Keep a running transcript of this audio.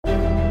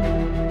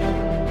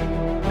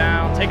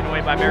taken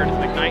away by Meredith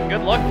McKnight. Good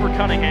luck for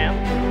Cunningham.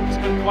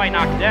 Just couldn't quite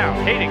knock it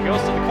down. Hayden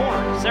goes to the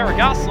corner. Sarah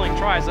Gosling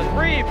tries a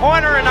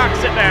three-pointer and knocks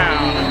it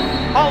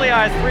down. Polly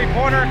Eyes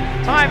three-pointer.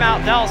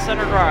 Timeout, Dallas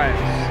Center drives.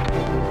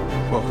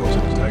 Welcome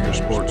to the Tiger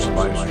Sports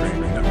Live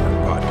Stream Network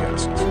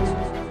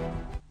podcast.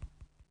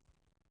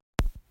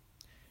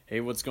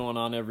 Hey, what's going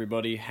on,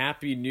 everybody?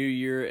 Happy New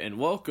Year, and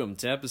welcome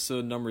to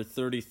episode number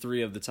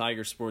 33 of the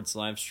Tiger Sports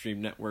Live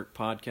Stream Network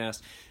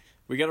podcast.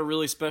 We got a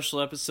really special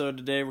episode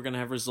today. We're going to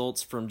have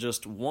results from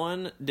just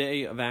one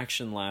day of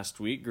action last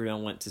week.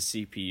 Grinnell went to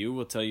CPU.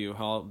 We'll tell you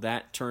how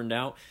that turned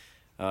out.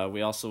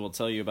 We also will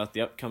tell you about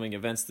the upcoming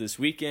events this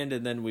weekend,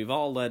 and then we've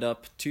all led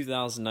up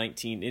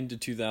 2019 into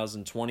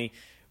 2020.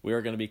 We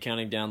are going to be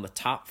counting down the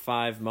top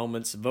 5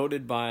 moments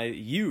voted by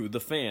you, the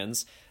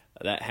fans,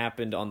 that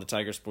happened on the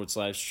Tiger Sports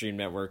Live Stream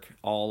Network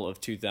all of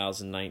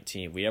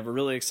 2019. We have a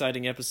really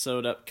exciting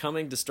episode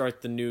upcoming to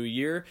start the new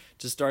year,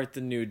 to start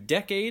the new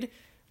decade.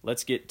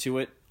 Let's get to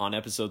it on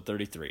episode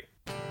 33.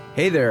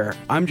 Hey there,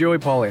 I'm Joey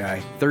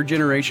Pollyi,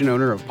 third-generation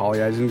owner of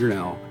Polly Eyes in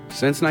Grinnell.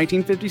 Since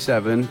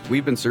 1957,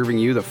 we've been serving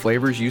you the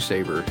flavors you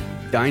savor.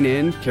 Dine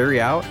in,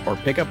 carry out, or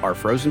pick up our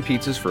frozen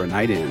pizzas for a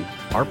night in.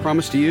 Our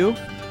promise to you?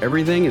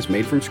 Everything is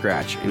made from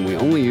scratch, and we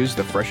only use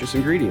the freshest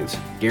ingredients,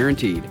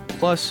 guaranteed.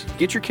 Plus,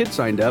 get your kids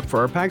signed up for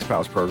our Pags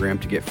Pals program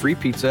to get free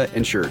pizza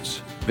and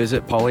shirts.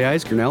 Visit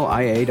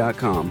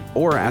pollyeyeSgrinnellia.com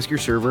or ask your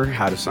server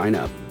how to sign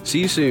up. See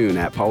you soon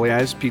at Polly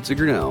Eyes Pizza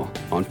Grinnell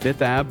on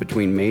 5th Ave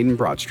between Main and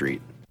Broad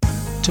Street.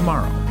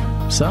 Tomorrow.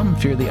 Some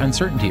fear the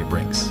uncertainty it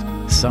brings.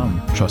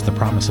 Some trust the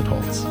promise it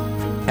holds.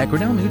 At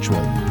Grinnell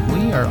Mutual,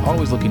 we are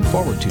always looking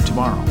forward to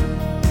tomorrow,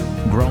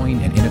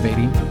 growing and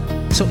innovating.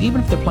 So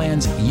even if the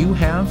plans you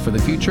have for the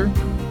future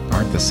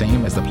aren't the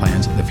same as the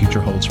plans the future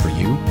holds for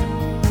you,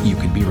 you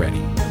can be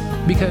ready.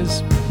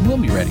 Because we'll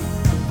be ready,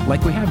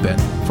 like we have been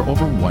for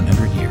over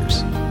 100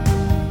 years.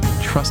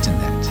 Trust in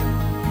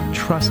that.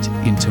 Trust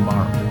in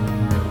tomorrow.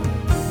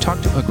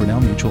 Talk to a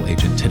Grinnell Mutual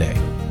agent today.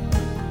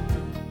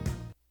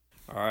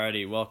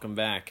 Alrighty, welcome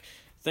back.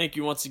 Thank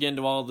you once again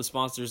to all of the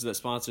sponsors that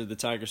sponsored the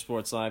Tiger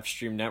Sports Live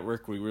Stream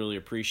Network. We really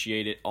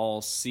appreciate it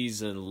all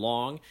season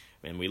long,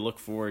 and we look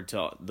forward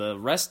to the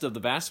rest of the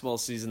basketball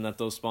season that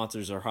those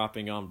sponsors are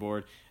hopping on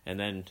board. And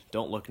then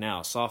don't look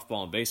now,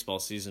 softball and baseball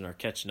season are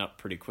catching up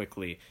pretty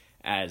quickly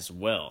as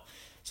well.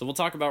 So we'll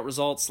talk about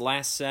results.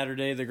 Last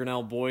Saturday, the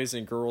Grinnell boys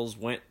and girls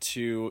went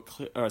to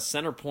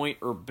Center Point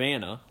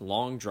Urbana,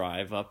 long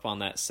drive up on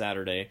that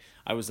Saturday.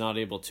 I was not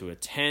able to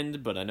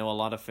attend, but I know a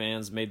lot of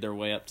fans made their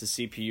way up to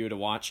CPU to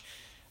watch.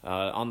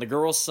 On the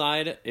girls'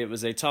 side, it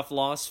was a tough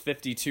loss,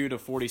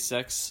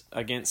 52-46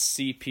 against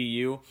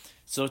CPU.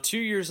 So 2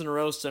 years in a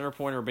row, Center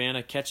Point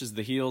Urbana catches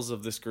the heels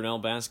of this Grinnell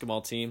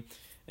basketball team.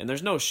 And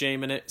there's no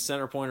shame in it.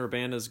 Center Point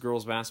Urbana's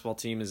girls basketball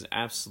team is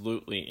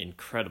absolutely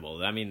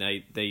incredible. I mean,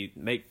 they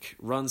make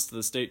runs to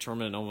the state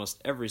tournament almost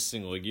every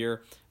single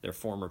year. They're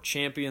former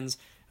champions.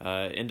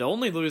 And to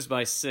only lose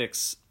by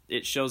 6,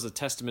 it shows a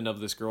testament of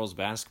this girls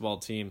basketball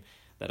team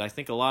that I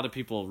think a lot of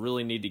people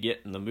really need to get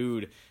in the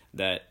mood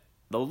that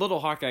the Little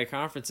Hawkeye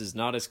Conference is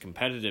not as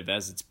competitive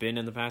as it's been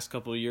in the past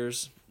couple of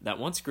years. That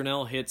once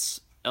Grinnell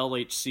hits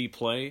LHC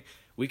play,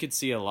 we could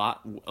see a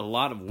lot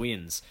of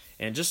wins.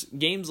 And just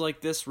games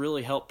like this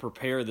really help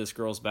prepare this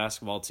girls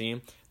basketball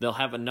team. They'll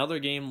have another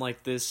game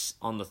like this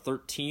on the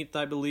 13th,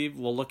 I believe.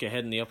 We'll look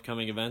ahead in the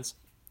upcoming events.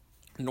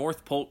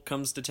 North Polk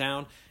comes to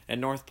town, and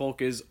North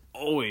Polk is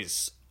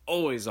always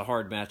a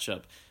hard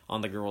matchup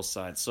on the girls'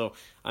 side. So,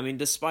 I mean,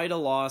 despite a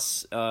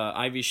loss,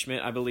 Ivy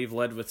Schmidt, I believe,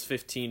 led with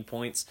 15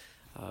 points.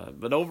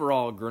 But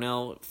overall,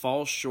 Grinnell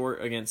falls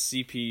short against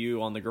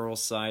CPU on the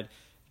girls' side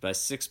by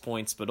 6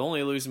 points, but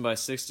only losing by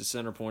 6 to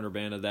Center Point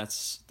Urbana,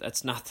 that's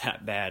not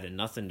that bad and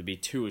nothing to be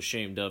too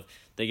ashamed of.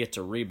 They get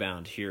to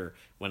rebound here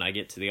when I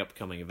get to the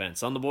upcoming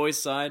events. On the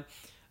boys' side,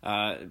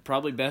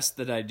 probably best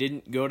that I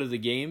didn't go to the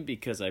game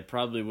because I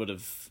probably would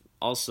have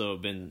also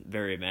been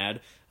very mad.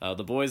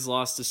 The boys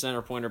lost to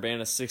Center Point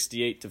Urbana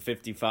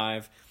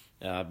 68-55.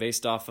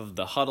 Based off of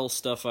the huddle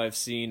stuff I've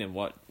seen and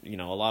what a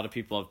lot of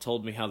people have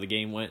told me how the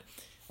game went.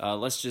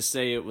 Let's just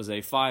say it was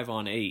a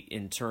 5-on-8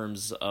 in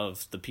terms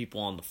of the people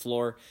on the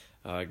floor.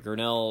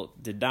 Grinnell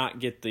did not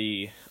get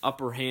the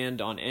upper hand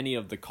on any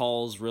of the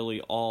calls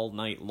really all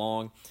night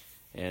long,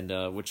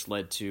 and which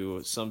led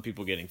to some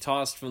people getting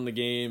tossed from the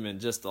game and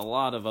just a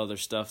lot of other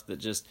stuff that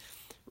just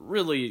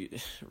really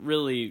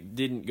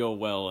didn't go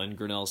well in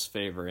Grinnell's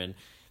favor, and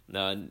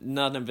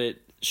none of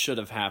it should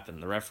have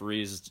happened. The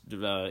referees,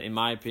 in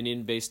my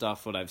opinion, based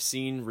off what I've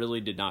seen,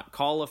 really did not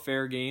call a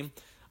fair game.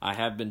 I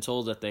have been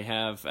told that they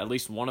have, at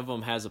least one of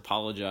them has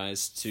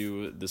apologized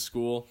to the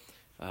school,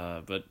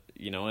 but,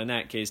 in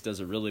that case,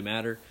 does it really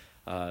matter?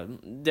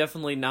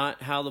 Definitely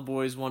not how the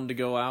boys wanted to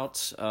go out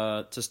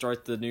to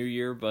start the new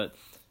year, but,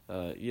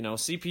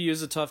 CPU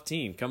is a tough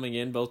team. Coming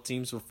in, both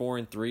teams were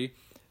 4-3.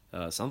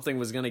 Something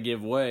was going to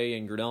give way,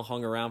 and Grinnell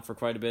hung around for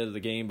quite a bit of the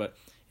game, but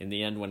in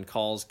the end, when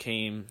calls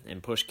came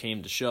and push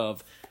came to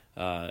shove,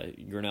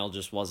 Grinnell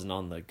just wasn't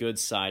on the good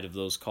side of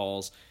those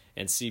calls,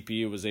 and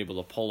CPU was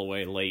able to pull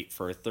away late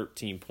for a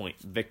 13-point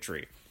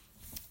victory.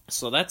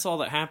 So that's all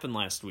that happened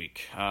last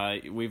week.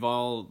 We've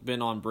all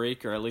been on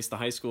break, or at least the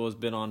high school has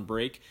been on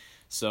break.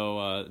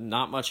 So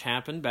not much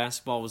happened.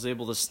 Basketball was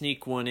able to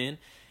sneak one in,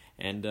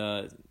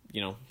 and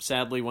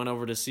sadly went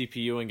over to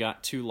CPU and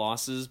got 2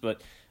 losses.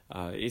 But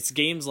it's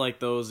games like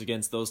those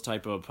against those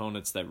type of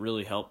opponents that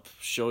really help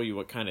show you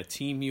what kind of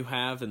team you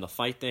have and the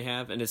fight they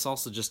have. And it's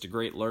also just a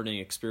great learning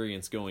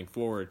experience going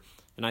forward.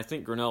 And I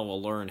think Grinnell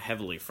will learn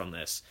heavily from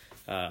this.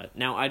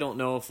 Now, I don't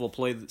know if we'll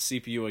play the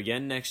CPU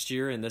again next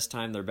year, and this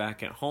time they're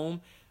back at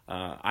home.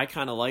 I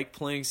kind of like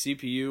playing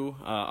CPU.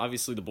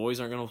 Obviously, the boys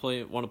aren't going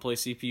to want to play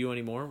CPU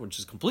anymore, which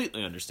is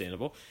completely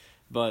understandable.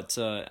 But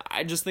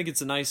I just think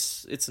it's a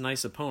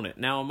nice opponent.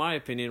 Now, in my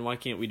opinion, why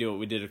can't we do what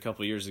we did a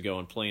couple years ago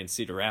and play in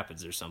Cedar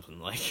Rapids or something?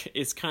 Like,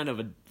 it's kind of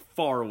a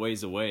far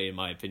ways away, in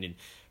my opinion,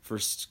 for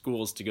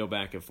schools to go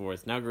back and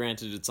forth. Now,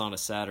 granted, it's on a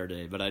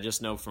Saturday, but I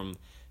just know from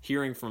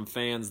hearing from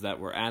fans that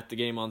were at the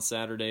game on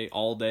Saturday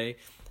all day.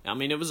 I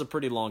mean, it was a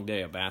pretty long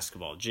day of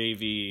basketball.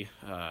 JV,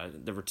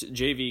 there were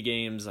JV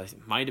games,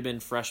 might have been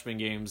freshman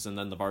games, and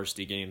then the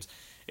varsity games.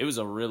 It was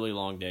a really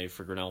long day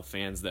for Grinnell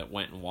fans that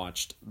went and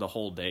watched the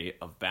whole day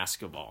of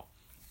basketball.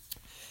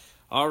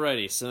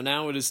 Alrighty, so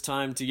now it is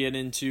time to get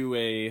into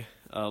a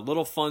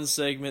little fun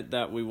segment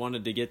that we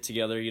wanted to get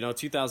together.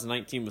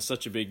 2019 was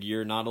such a big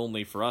year, not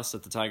only for us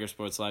at the Tiger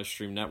Sports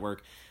Livestream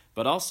Network,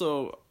 but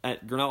also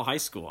at Grinnell High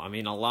School. I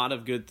mean, a lot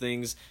of good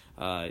things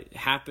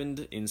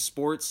happened in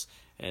sports,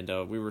 and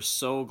we were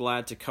so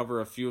glad to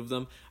cover a few of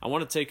them. I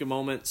want to take a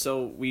moment.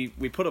 So we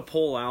put a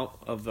poll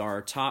out of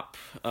our top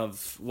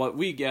of what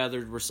we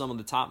gathered were some of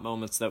the top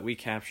moments that we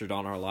captured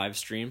on our live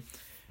stream.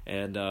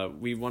 And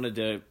we wanted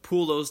to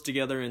pool those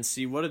together and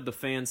see what did the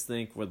fans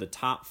think were the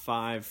top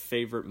 5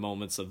 favorite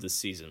moments of the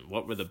season.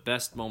 What were the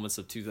best moments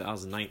of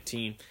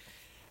 2019?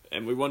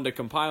 And we wanted to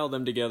compile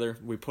them together.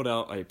 We put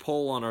out a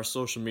poll on our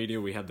social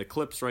media. We had the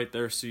clips right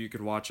there so you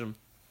could watch them.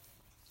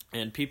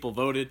 And people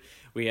voted.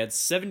 We had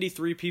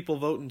 73 people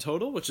vote in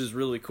total, which is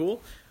really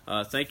cool.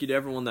 Thank you to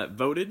everyone that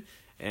voted.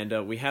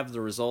 And we have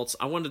the results.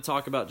 I wanted to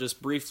talk about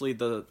just briefly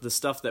the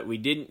stuff that we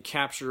didn't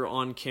capture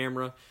on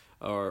camera,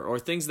 or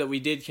things that we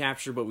did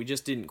capture but we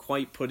just didn't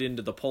quite put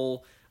into the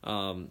poll.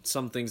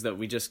 Some things that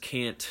we just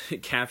can't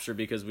capture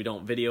because we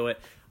don't video it.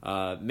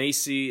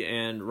 Macy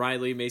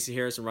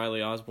Harris and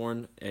Riley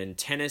Osborne in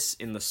tennis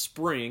in the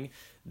spring,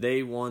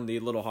 they won the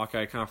Little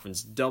Hawkeye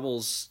Conference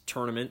doubles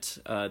tournament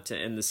to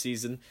end the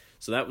season.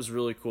 So that was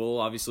really cool.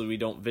 Obviously, we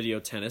don't video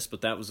tennis, but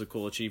that was a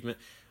cool achievement.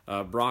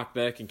 Brock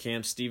Beck and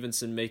Cam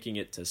Stevenson making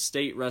it to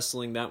state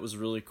wrestling, that was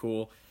really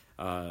cool.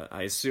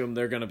 I assume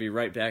they're going to be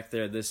right back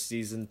there this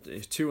season.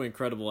 2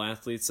 incredible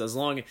athletes,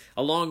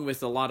 along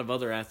with a lot of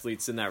other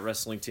athletes in that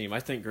wrestling team. I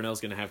think Grinnell's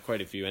going to have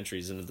quite a few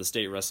entries into the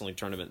state wrestling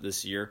tournament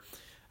this year.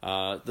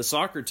 The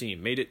soccer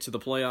team made it to the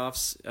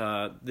playoffs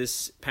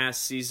this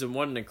past season.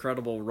 What an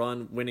incredible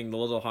run, winning the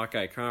Little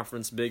Hawkeye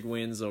Conference, big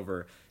wins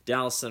over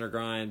Dallas Center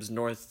Grimes,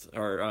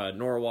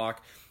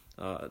 Norwalk.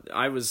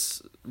 I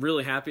was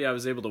really happy I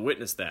was able to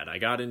witness that. I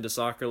got into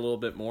soccer a little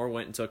bit more,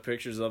 went and took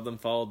pictures of them,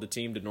 followed the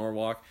team to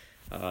Norwalk.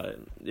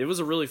 It was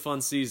a really fun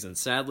season.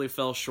 Sadly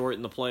fell short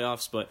in the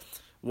playoffs, but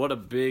what a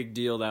big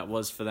deal that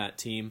was for that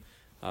team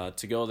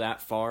to go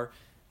that far.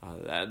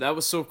 That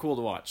was so cool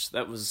to watch.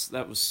 That was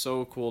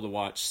so cool to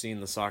watch,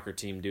 seeing the soccer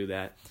team do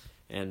that.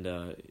 And,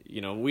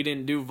 we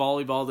didn't do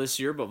volleyball this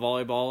year, but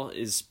volleyball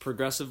is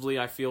progressively,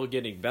 I feel,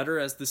 getting better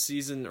as the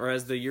season or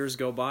as the years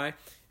go by.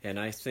 And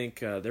I think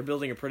they're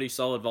building a pretty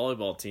solid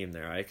volleyball team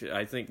there.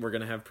 I think we're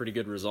going to have pretty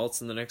good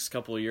results in the next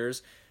couple of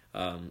years.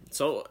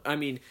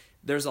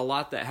 There's a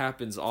lot that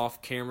happens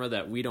off camera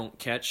that we don't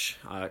catch.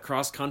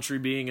 Cross country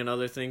being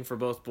another thing for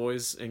both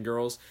boys and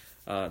girls.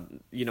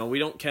 We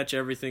don't catch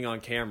everything on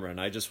camera, and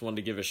I just wanted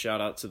to give a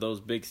shout out to those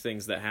big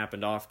things that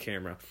happened off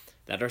camera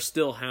that are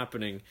still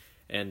happening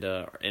and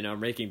are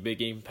making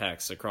big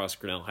impacts across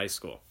Grinnell High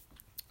School.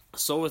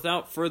 So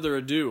without further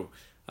ado,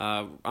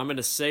 I'm going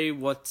to say give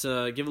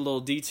a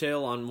little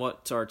detail on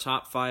what our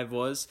top 5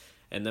 was,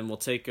 and then we'll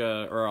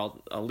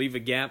I'll leave a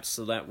gap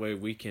so that way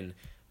we can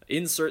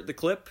insert the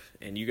clip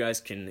and you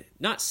guys can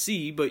not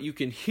see, but you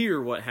can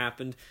hear what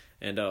happened,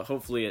 and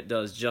hopefully it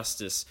does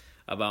justice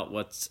about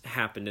what's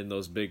happened in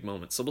those big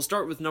moments. So we'll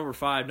start with number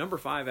 5. Number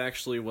 5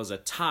 actually was a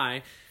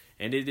tie,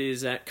 and it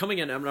is coming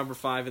in at number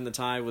 5 in the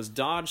tie was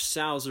Dodge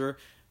Sauser,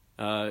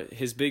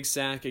 his big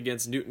sack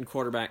against Newton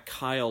quarterback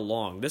Kyle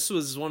Long. This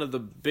was one of the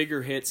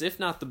bigger hits, if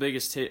not the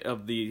biggest hit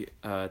of the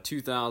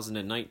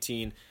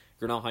 2019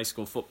 Grinnell High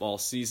School football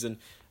season.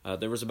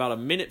 There was about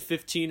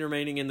 1:15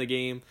 remaining in the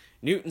game.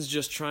 Newton's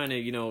just trying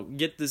to,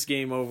 get this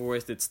game over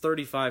with. It's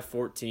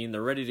 35-14.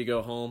 They're ready to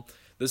go home.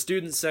 The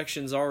student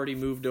section's already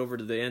moved over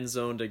to the end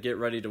zone to get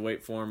ready to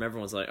wait for him.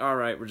 Everyone's like, all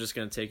right, we're just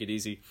going to take it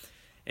easy.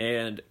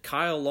 And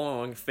Kyle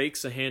Long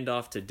fakes a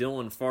handoff to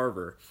Dylan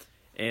Farver.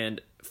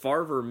 And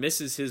Farver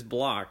misses his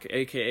block,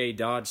 a.k.a.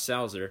 Dodge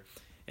Sauser.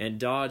 And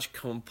Dodge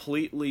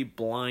completely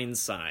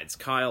blindsides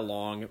Kyle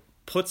Long,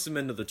 puts him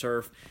into the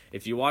turf.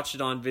 If you watch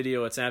it on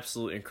video, it's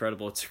absolutely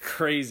incredible. It's a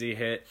crazy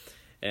hit.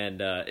 And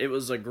it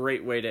was a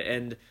great way to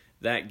end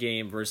that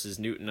game versus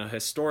Newton, a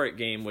historic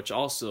game, which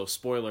also,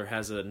 spoiler,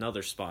 has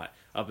another spot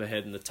up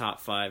ahead in the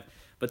top 5.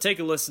 But take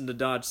a listen to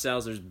Dodge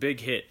Salzer's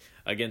big hit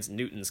against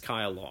Newton's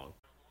Kyle Long.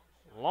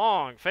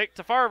 Long fake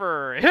to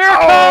Farber. Here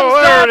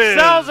comes Dodge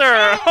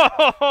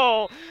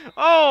Salzer.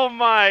 Oh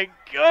my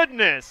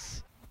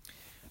goodness.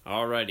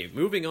 Alrighty,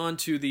 moving on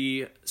to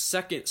the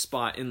second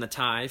spot in the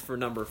tie for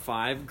number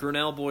 5.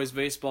 Grinnell Boys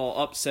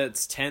Baseball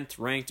upsets 10th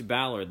ranked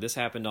Ballard. This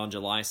happened on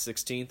July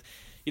 16th.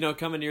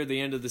 Coming near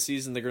the end of the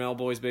season, the Grinnell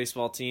Boys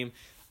Baseball team,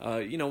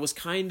 was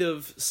kind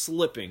of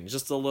slipping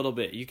just a little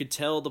bit. You could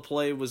tell the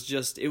play was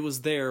it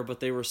was there, but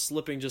they were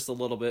slipping just a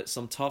little bit.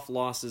 Some tough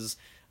losses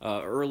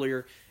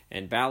earlier,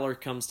 and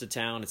Ballard comes to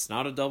town. It's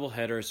not a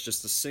doubleheader, it's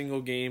just a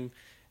single game.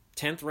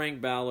 10th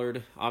ranked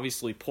Ballard,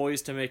 obviously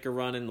poised to make a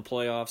run in the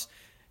playoffs,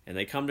 and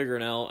they come to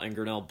Grinnell, and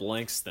Grinnell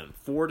blanks them.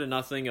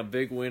 4-0, a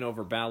big win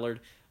over Ballard.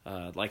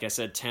 Like I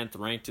said, 10th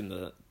ranked in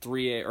the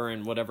 3A, or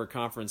in whatever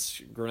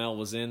conference Grinnell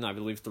was in, I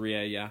believe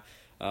 3A, yeah.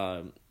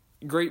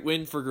 Great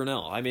win for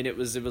Grinnell. I mean, it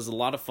was a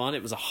lot of fun.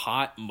 It was a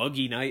hot,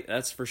 muggy night,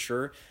 that's for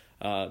sure.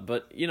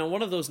 But,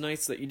 one of those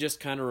nights that you just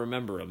kind of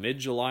remember, a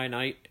mid-July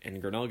night, and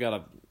Grinnell got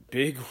a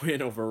big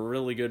win over a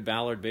really good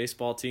Ballard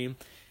baseball team.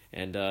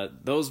 And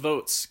those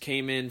votes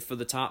came in for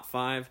the top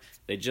 5.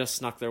 They just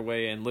snuck their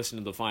way in. Listen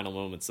to the final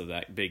moments of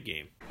that big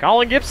game.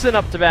 Colin Gibson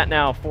up to bat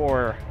now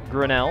for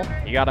Grinnell.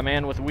 You got a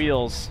man with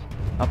wheels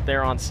up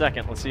there on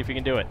second. Let's see if he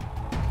can do it.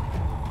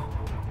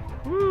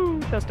 Woo!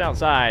 Just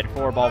outside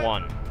for ball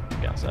 1.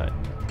 Outside.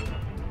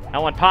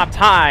 That one popped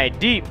high,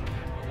 deep.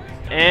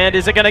 And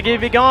is it going to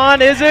be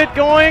gone? Is it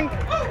going?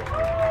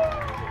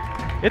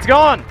 It's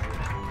gone.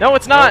 No,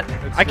 it's not.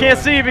 I can't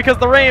see because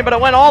of the rain, but it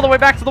went all the way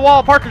back to the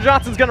wall. Parker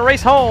Johnson's going to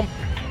race home.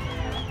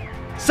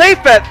 Safe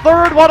at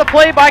third. What a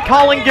play by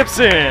Colin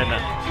Gibson.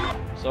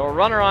 So a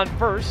runner on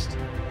first.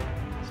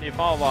 See if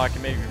Alba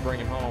can maybe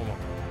bring him home.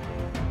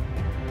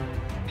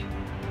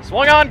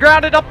 Swung on,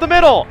 grounded up the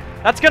middle.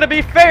 That's going to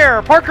be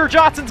fair. Parker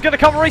Johnson's going to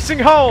come racing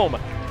home.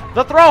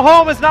 The throw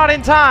home is not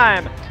in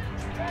time.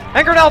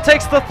 And Grinnell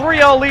takes the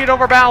 3-0 lead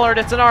over Ballard.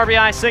 It's an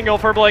RBI single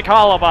for Blake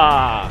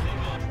Hollaba.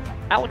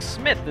 Alex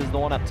Smith is the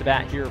one up to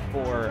bat here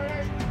for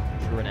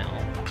Grinnell.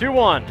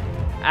 2-1.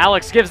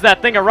 Alex gives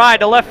that thing a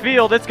ride to left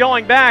field. It's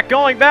going back,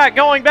 going back,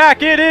 going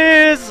back. It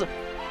is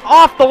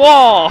off the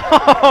wall.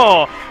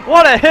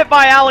 What a hit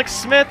by Alex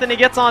Smith, and he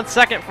gets on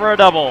second for a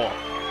double.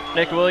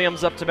 Nick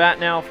Williams up to bat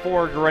now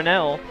for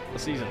Grinnell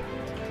this season.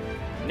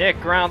 Nick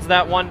grounds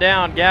that one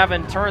down.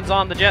 Gavin turns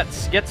on the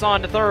Jets, gets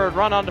on to third,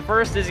 run on to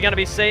first. Is he going to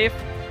be safe?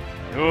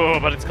 Ooh,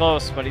 but it's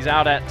close, but he's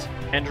out at.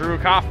 And Drew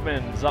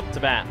Kaufman's up to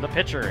bat, the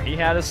pitcher. He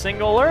had a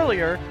single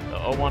earlier, the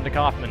 0-1 to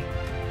Kaufman.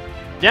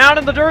 Down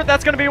in the dirt,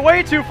 that's going to be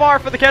way too far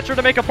for the catcher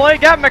to make a play.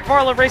 Gavin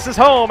McFarland races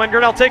home, and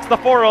Grinnell takes the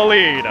 4-0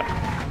 lead.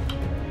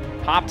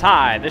 Popped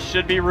high, this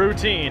should be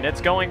routine.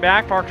 It's going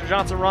back, Parker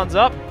Johnson runs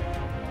up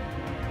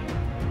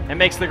and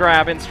makes the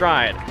grab in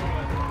stride.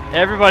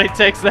 Everybody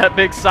takes that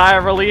big sigh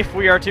of relief.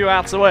 We are 2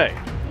 outs away.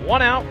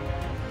 1 out,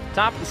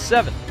 top of the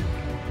 7th.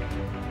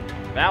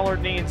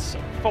 Ballard needs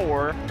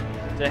 4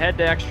 to head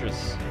to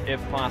extras,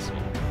 if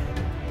possible.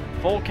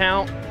 Full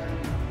count.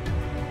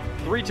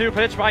 3-2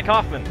 pitch by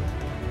Kaufman.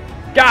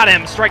 Got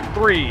him, strike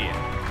 3.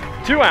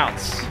 2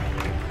 outs.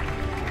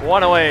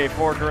 1 away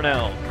for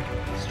Grinnell.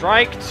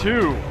 Strike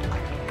 2.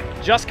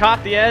 Just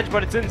caught the edge,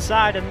 but it's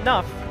inside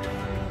enough.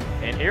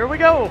 And here we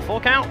go,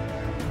 full count.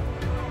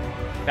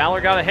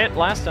 Ballard got a hit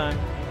last time.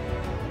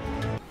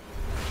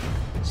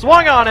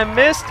 Swung on and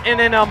missed,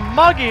 and in a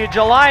muggy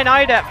July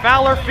night at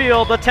Fowler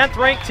Field, the 10th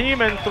ranked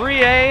team in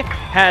 3A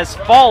has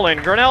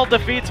fallen. Grinnell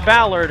defeats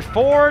Ballard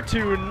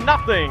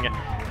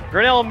 4-0.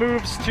 Grinnell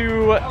moves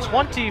to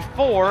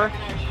 24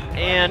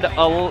 and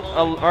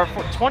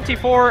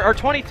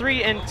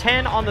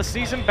 23-10 on the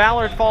season.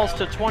 Ballard falls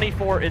to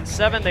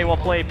 24-7. They will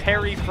play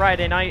Perry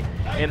Friday night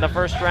in the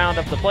first round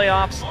of the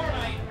playoffs.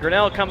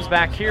 Grinnell comes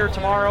back here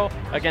tomorrow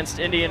against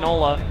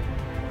Indianola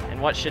in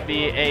what should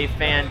be a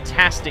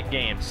fantastic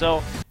game.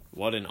 So,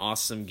 what an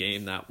awesome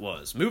game that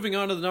was. Moving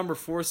on to the number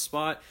 4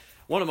 spot,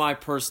 one of my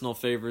personal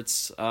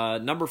favorites,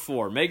 number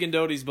 4, Megan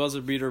Doty's buzzer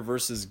beater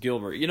versus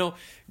Gilbert.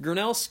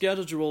 Grinnell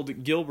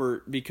scheduled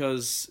Gilbert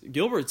because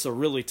Gilbert's a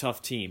really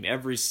tough team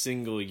every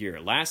single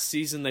year. Last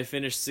season they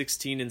finished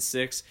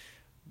 16-6.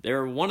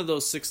 One of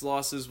those 6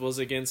 losses was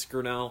against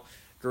Grinnell.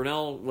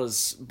 Grinnell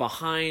was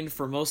behind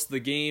for most of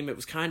the game. It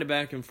was kind of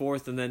back and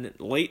forth, and then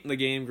late in the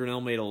game, Grinnell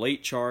made a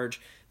late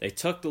charge. They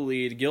took the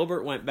lead.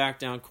 Gilbert went back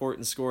down court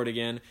and scored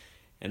again,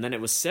 and then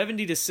it was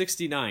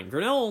 70-69.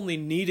 Grinnell only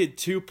needed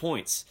 2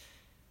 points,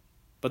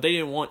 but they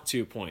didn't want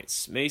 2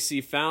 points.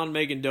 Macy found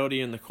Megan Doty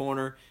in the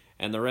corner,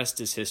 and the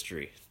rest is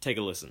history. Take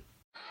a listen.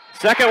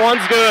 Second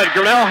one's good.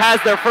 Grinnell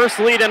has their first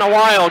lead in a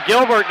while.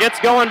 Gilbert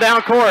gets going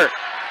down court.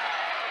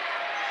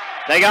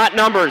 They got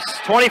numbers.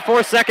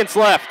 24 seconds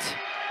left.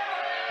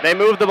 They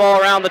move the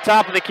ball around the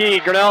top of the key.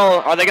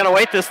 Grinnell, are they going to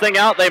wait this thing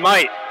out? They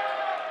might.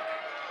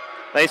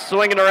 They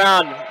swing it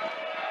around.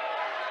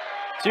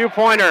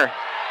 2-pointer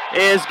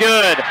is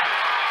good.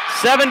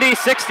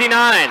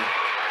 70-69.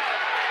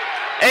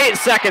 8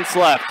 seconds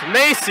left.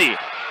 Macy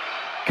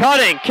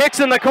cutting, kicks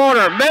in the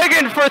corner.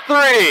 Megan for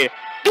 3.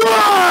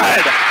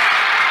 Good!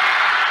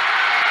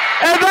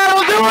 And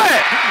that'll do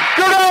it!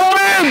 Grinnell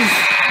wins!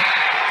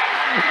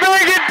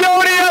 Megan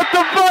Doty at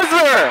the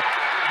buzzer!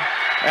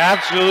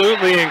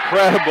 Absolutely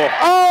incredible.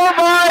 Oh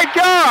my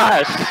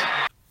gosh!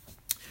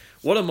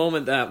 What a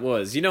moment that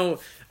was. You know,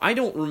 I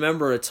don't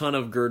remember a ton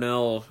of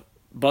Grinnell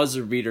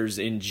buzzer beaters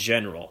in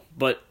general,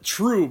 but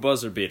true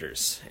buzzer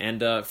beaters.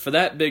 And for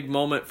that big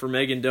moment for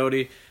Megan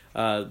Doty,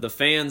 the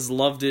fans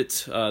loved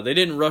it. They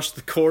didn't rush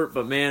the court,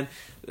 but man,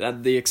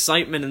 the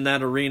excitement in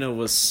that arena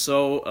was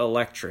so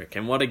electric.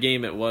 And what a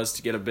game it was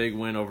to get a big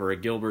win over a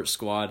Gilbert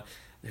squad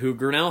who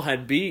Grinnell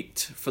had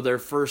beat for their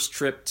first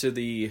trip to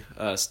the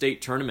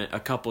state tournament a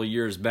couple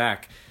years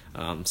back.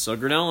 So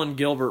Grinnell and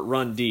Gilbert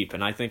run deep,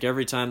 and I think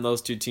every time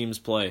those two teams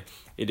play,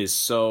 it is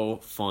so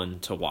fun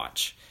to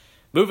watch.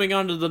 Moving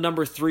on to the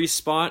number 3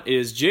 spot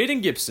is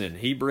Jaden Gibson.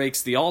 He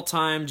breaks the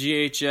all-time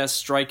GHS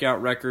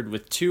strikeout record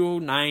with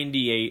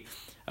 298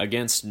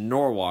 against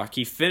Norwalk.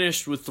 He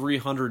finished with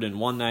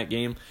 301 that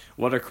game.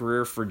 What a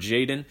career for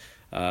Jaden.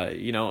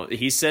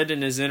 He said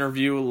in his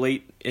interview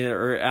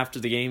after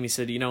the game, he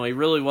said, he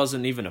really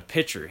wasn't even a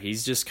pitcher.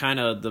 He's just kind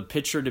of the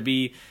pitcher to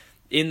be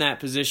in that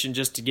position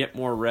just to get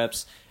more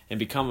reps and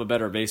become a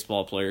better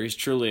baseball player. He's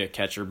truly a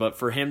catcher, but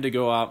for him to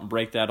go out and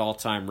break that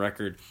all-time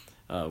record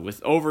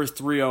with over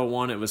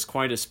 301, it was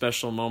quite a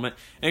special moment,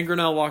 and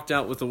Grinnell walked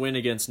out with a win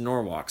against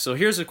Norwalk. So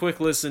here's a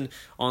quick listen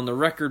on the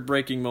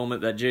record-breaking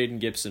moment that Jaden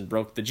Gibson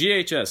broke the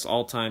GHS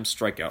all-time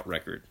strikeout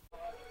record.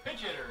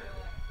 Pinch hitter,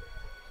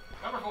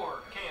 number 4,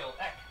 Cale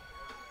Eck.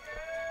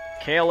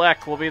 Cale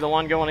Eck will be the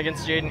one going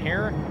against Jaden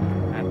here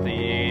at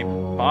the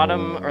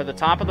bottom or the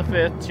top of the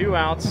 5th, 2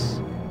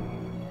 outs.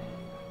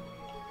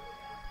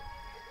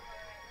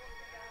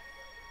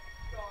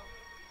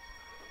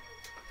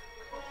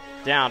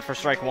 Down for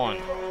strike 1.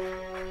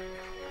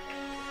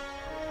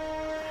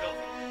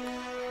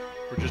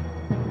 We're just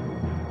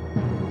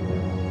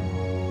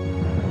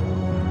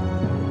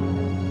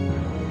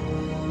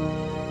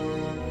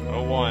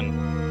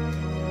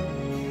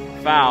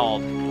 0-1.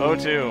 Fouled.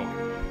 0-2.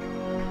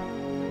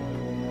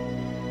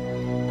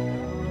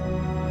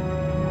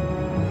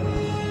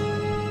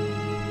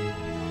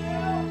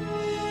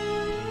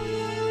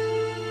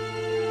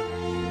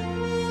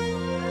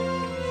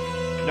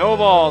 No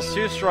balls,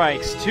 2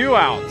 strikes, 2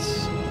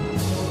 outs.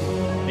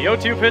 The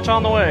 0-2 pitch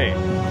on the way.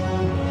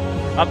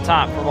 Up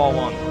top for ball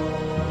 1.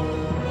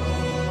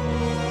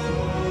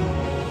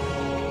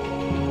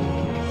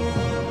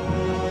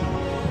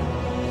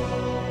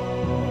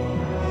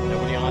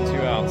 Nobody on,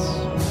 2 outs.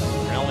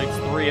 Grinnell leads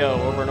 3-0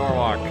 over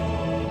Norwalk.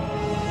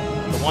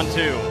 The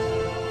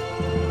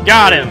 1-2.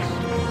 Got him!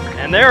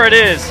 And there it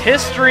is.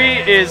 History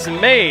is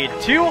made.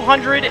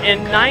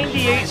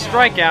 298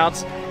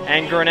 strikeouts.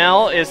 And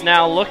Grinnell is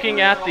now looking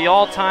at the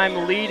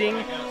all-time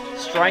leading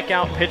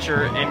strikeout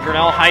pitcher in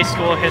Grinnell High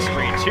School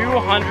history.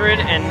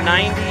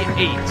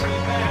 298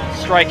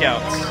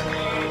 strikeouts.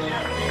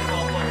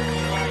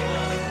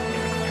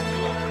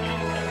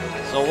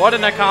 So what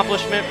an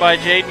accomplishment by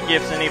Jaden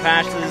Gibson. He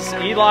passes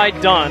Eli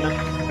Dunn,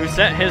 who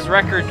set his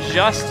record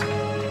just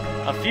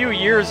a few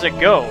years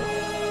ago.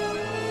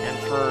 And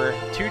for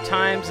 2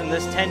 times in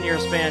this 10-year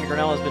span,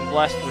 Grinnell has been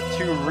blessed with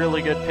 2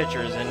 really good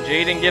pitchers. And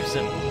Jaden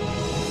Gibson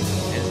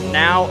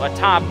now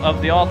atop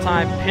of the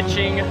all-time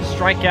pitching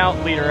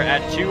strikeout leader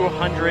at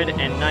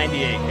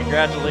 298.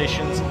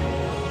 Congratulations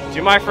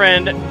to my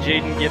friend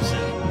Jaden Gibson.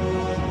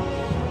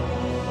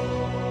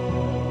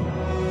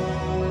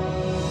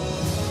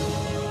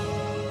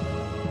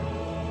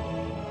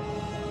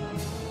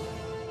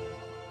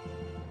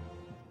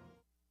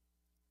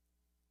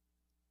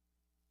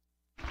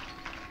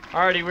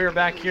 Alrighty, we are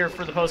back here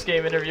for the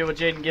post-game interview with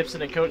Jaden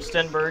Gibson and Coach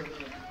Stenberg.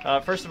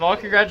 First of all,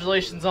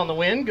 congratulations on the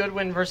win. Good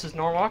win versus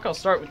Norwalk. I'll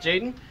start with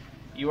Jaden.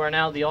 You are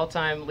now the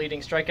all-time leading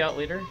strikeout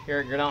leader here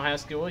at Grinnell High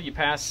School. You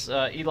pass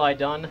Eli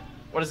Dunn.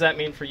 What does that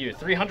mean for you?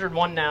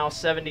 301 now,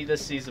 70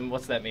 this season.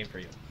 What's that mean for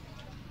you?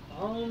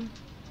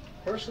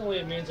 Personally,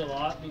 it means a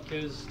lot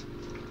because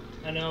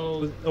I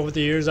know over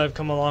the years I've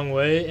come a long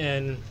way,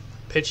 and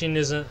pitching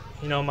isn't,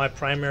 my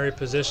primary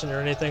position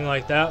or anything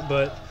like that.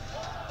 But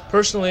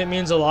personally, it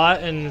means a lot,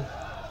 and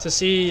to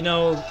see,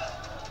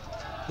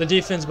 the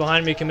defense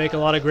behind me can make a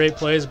lot of great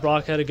plays.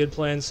 Brock had a good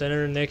play in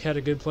center, and Nick had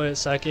a good play at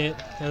second.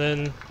 And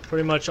then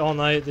pretty much all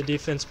night, the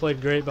defense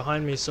played great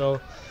behind me. So,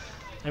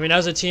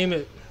 as a team,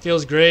 it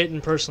feels great,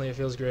 and personally, it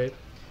feels great.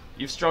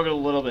 You've struggled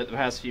a little bit the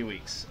past few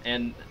weeks.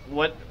 And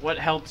what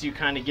helped you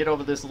kind of get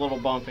over this little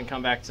bump and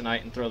come back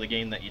tonight and throw the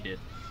game that you did?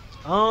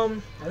 I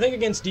think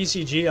against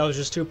DCG, I was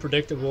just too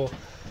predictable.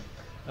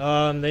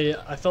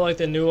 I felt like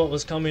they knew what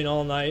was coming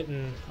all night,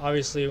 and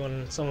obviously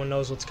when someone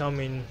knows what's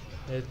coming,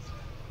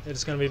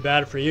 it's going to be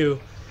bad for you.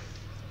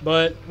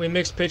 But we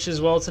mixed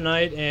pitches well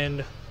tonight,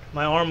 and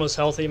my arm was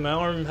healthy. My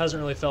arm hasn't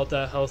really felt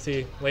that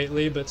healthy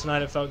lately, but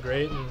tonight it felt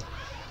great, and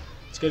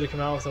it's good to come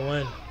out with a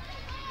win.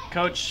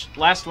 Coach,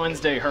 last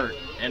Wednesday hurt,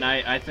 and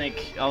I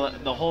think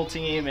the whole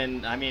team,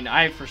 and I mean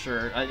I for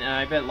sure, and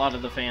I bet a lot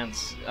of the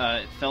fans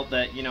felt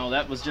that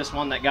that was just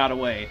one that got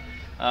away.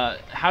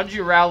 How did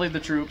you rally the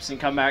troops and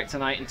come back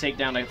tonight and take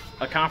down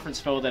a conference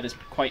foe that is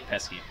quite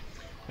pesky?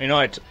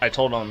 I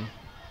told them,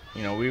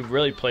 we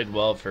really played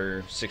well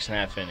for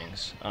 6.5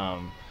 innings.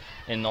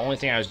 And the only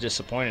thing I was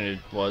disappointed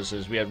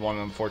is we had one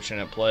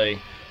unfortunate play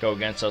go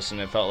against us,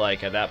 and it felt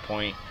like at that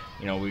point,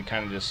 we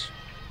kind of just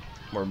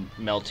were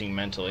melting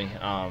mentally.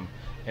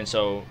 And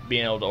so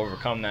being able to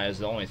overcome that is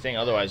the only thing.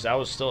 Otherwise, that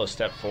was still a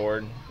step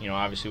forward.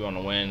 Obviously we want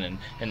to win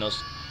and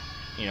those,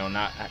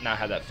 not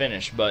have that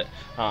finish. But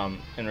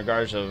in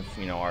regards of,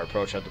 our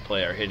approach at the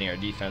play, our hitting, our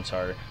defense,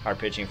 our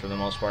pitching for the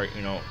most part,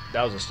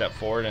 that was a step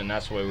forward, and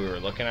that's the way we were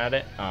looking at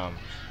it.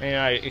 And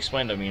I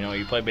explained to them,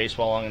 you play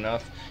baseball long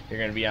enough, you're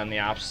going to be on the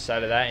opposite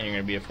side of that, and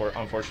you're going to be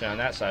unfortunate on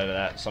that side of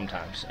that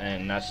sometimes.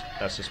 And that's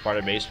just part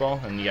of baseball,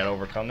 and you got to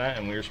overcome that,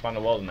 and we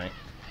responded well tonight.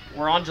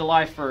 We're on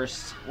July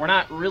 1st. We're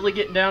not really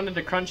getting down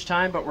into crunch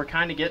time, but we're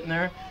kind of getting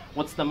there.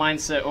 What's the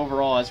mindset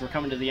overall as we're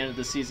coming to the end of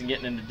the season,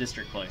 getting into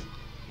district play?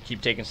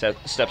 Keep taking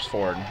steps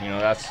forward.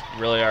 That's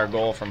really our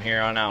goal from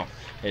here on out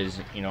is,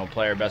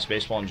 play our best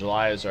baseball in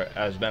July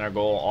has been our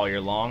goal all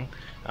year long.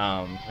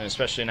 And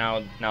especially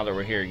now that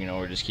we're here,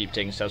 we just keep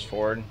taking steps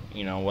forward,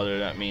 whether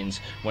that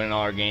means winning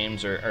all our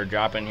games or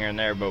dropping here and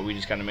there, but we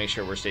just got to make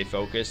sure we stay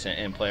focused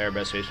and play our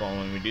best baseball. And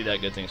when we do that,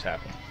 good things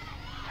happen.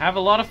 Have a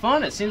lot of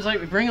fun. It seems like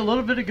we bring a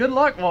little bit of good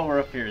luck while we're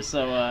up here.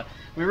 So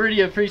we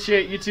really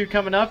appreciate you two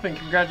coming up, and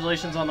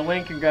congratulations on the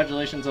win.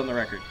 Congratulations on the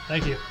record.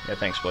 Thank you. Yeah,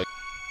 thanks, Blake.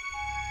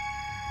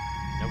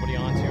 Nobody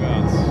on, 2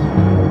 outs.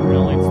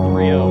 Grinnell leads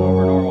 3-0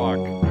 over Norwalk.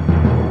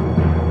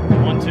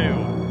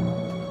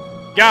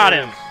 1-2. Got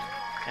him.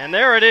 And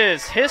there it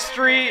is.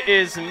 History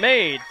is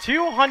made.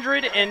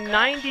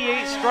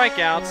 298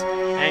 strikeouts,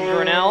 and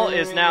Grinnell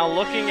is now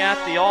looking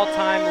at the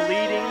all-time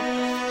leading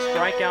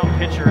strikeout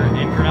pitcher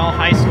in Grinnell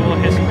High School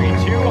history.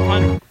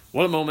 200.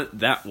 What a moment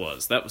that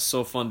was. That was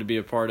so fun to be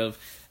a part of.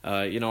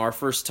 Our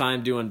first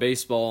time doing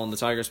baseball on the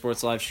Tiger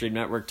Sports Live Stream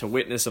Network, to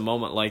witness a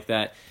moment like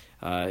that.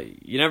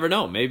 You never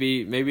know.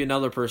 Maybe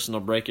another person will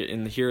break it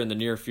here in the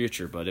near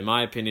future. But in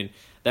my opinion,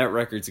 that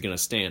record's going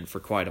to stand for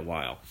quite a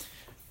while.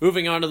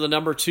 Moving on to the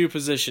number 2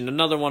 position,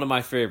 another one of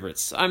my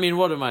favorites. I mean,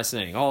 what am I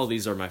saying? All of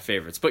these are my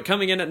favorites. But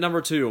coming in at number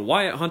 2,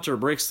 Wyatt Hunter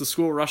breaks the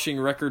school rushing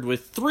record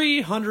with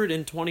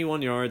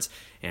 321 yards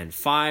and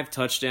 5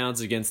 touchdowns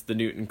against the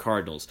Newton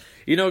Cardinals.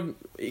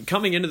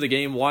 Coming into the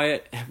game,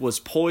 Wyatt was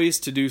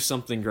poised to do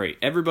something great.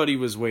 Everybody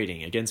was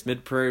waiting. Against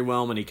Mid-Prairie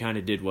Wellman, he kind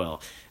of did well.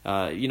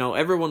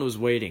 Everyone was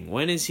waiting.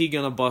 When is he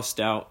going to bust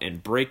out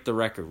and break the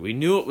record? We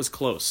knew it was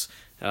close.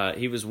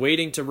 He was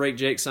waiting to break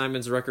Jake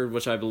Simon's record,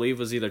 which I believe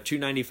was either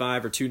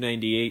 295 or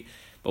 298,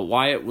 but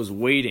Wyatt was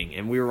waiting,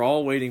 and we were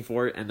all waiting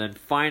for it, and then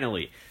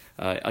finally,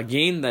 a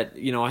game that,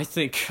 I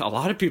think a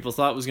lot of people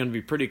thought was going to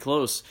be pretty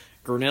close,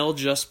 Grinnell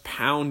just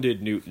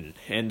pounded Newton,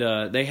 and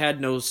they had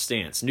no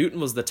stance. Newton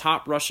was the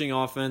top rushing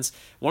offense,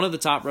 one of the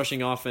top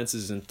rushing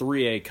offenses in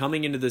 3A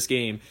coming into this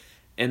game,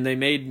 and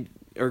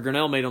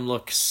Grinnell made them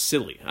look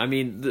silly. I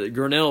mean,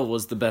 Grinnell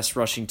was the best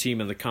rushing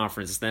team in the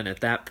conference then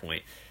at that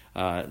point.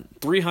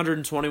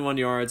 321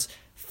 yards,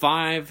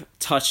 5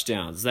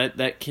 touchdowns.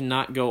 That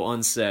cannot go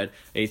unsaid.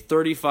 A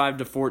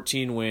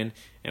 35-14 win,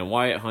 and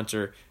Wyatt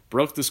Hunter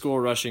broke the school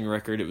rushing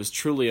record. It was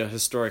truly a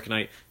historic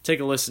night. Take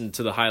a listen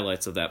to the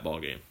highlights of that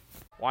ballgame.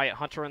 Wyatt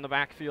Hunter in the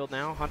backfield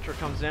now. Hunter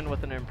comes in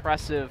with an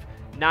impressive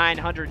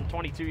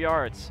 922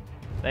 yards.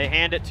 They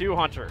hand it to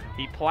Hunter.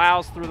 He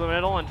plows through the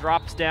middle and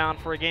drops down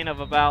for a gain of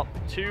about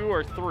 2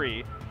 or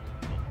 3.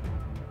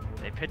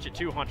 They pitch it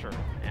to Hunter,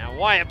 and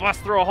Wyatt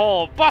busts through a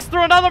hole, busts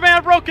through another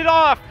man, broke it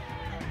off,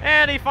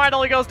 and he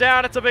finally goes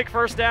down. It's a big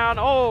first down.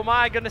 Oh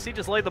my goodness, he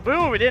just laid the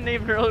boom. He didn't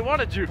even really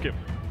want to juke him.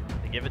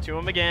 They give it to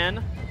him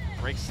again,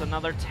 breaks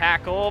another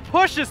tackle,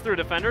 pushes through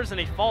defenders, and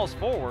he falls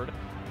forward.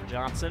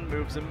 Johnson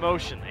moves in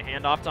motion. They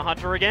hand off to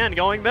Hunter again,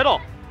 going middle.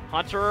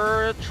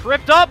 Hunter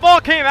tripped up, ball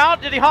came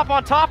out. Did he hop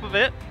on top of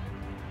it?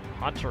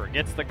 Hunter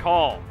gets the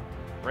call,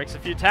 breaks a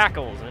few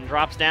tackles, and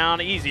drops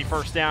down. Easy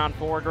first down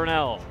for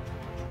Grinnell.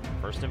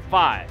 1st and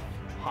 5.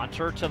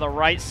 Hunter to the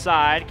right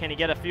side. Can he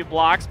get a few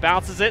blocks?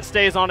 Bounces it,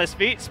 stays on his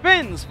feet,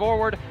 spins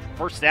forward.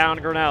 1st down,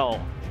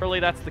 Grinnell. Really,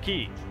 that's the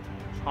key.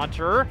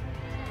 Hunter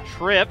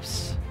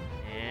trips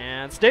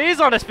and stays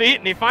on his feet,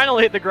 and he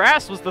finally hit the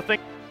grass was the thing.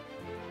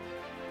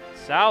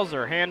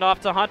 Sauser,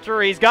 handoff to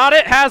Hunter. He's got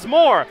it, has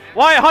more.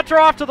 Wyatt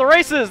Hunter off to the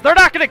races. They're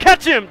not going to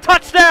catch him.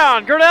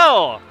 Touchdown,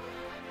 Grinnell.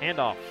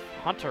 Handoff,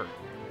 Hunter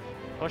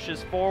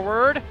pushes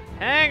forward.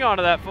 Hang on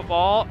to that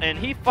football, and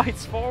he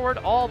fights forward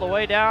all the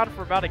way down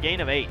for about a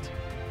gain of 8.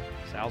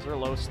 Sauser,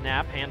 low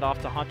snap,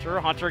 handoff to Hunter.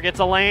 Hunter gets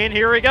a lane.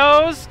 Here he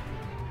goes.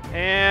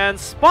 And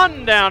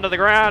spun down to the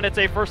ground. It's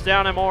a 1st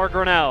down and more,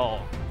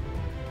 Grinnell.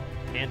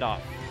 Handoff,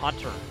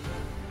 Hunter.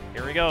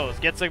 Here he goes.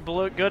 Gets a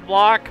good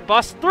block.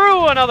 Busts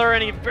through another,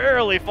 and he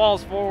barely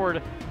falls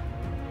forward.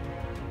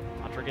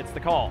 Hunter gets the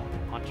call.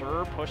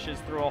 Hunter pushes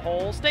through a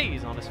hole,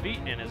 stays on his feet,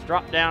 and is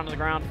dropped down to the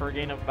ground for a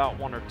gain of about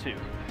 1 or 2.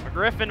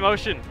 McGriff in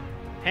motion.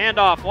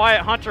 Handoff.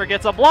 Wyatt Hunter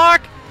gets a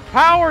block.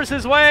 Powers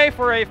his way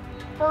for a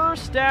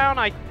first down.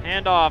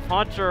 Handoff.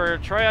 Hunter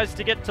tries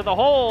to get to the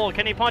hole.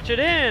 Can he punch it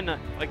in?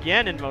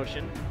 Again in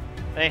motion.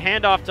 They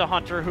hand off to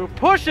Hunter, who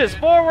pushes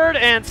forward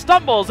and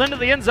stumbles into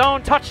the end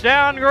zone.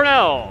 Touchdown,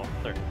 Grinnell.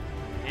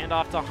 Hand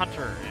off to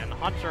Hunter, and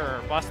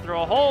Hunter busts through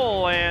a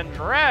hole and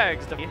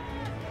drags to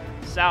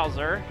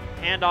Sauser.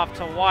 Hand off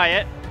to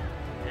Wyatt.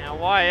 Now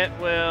Wyatt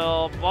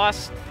will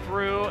bust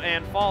through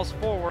and falls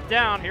forward.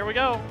 Down, here we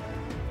go.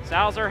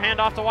 Sauser, hand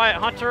off to Wyatt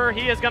Hunter.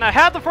 He is going to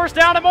have the first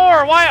down and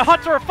more. Wyatt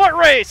Hunter, foot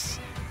race.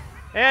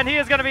 And he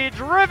is going to be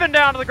driven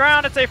down to the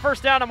ground. It's a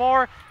first down and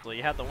more.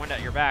 You have the wind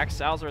at your back.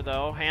 Sauser,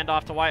 though, hand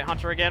off to Wyatt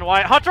Hunter again.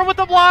 Wyatt Hunter with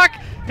the block.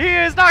 He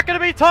is not going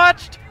to be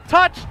touched.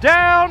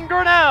 Touchdown,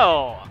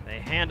 Grinnell. They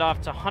hand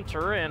off to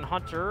Hunter, and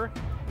Hunter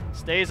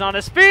stays on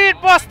his feet,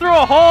 busts through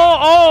a hole.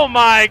 Oh,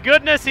 my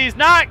goodness. He's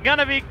not going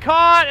to be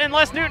caught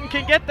unless Newton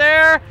can get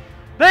there.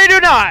 They do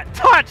not.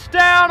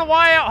 Touchdown,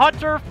 Wyatt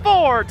Hunter.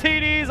 4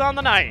 TDs on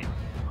the night.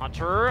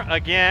 Hunter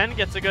again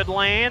gets a good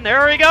lane.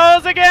 There he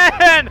goes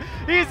again.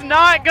 He's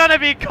not going to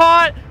be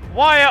caught.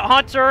 Wyatt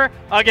Hunter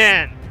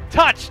again.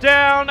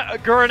 Touchdown,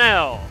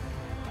 Grinnell.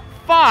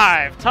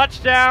 5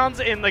 touchdowns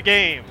in the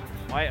game.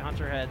 Wyatt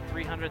Hunter had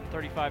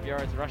 335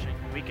 yards rushing.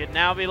 We could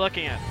now be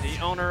looking at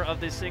the owner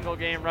of the single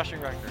game rushing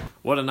record.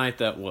 What a night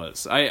that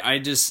was.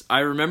 I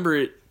remember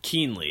it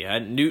keenly.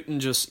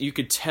 Newton you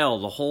could tell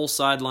the whole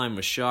sideline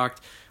was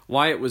shocked.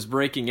 Wyatt was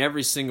breaking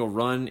every single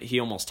run he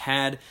almost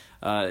had.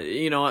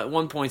 At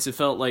one point it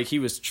felt like he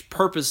was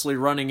purposely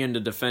running into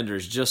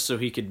defenders just so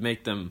he could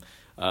make them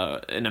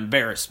an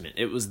embarrassment.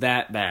 It was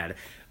that bad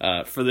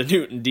for the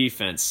Newton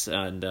defense.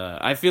 And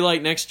I feel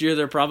like next year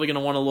they're probably going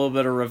to want a little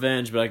bit of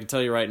revenge, but I can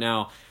tell you right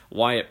now,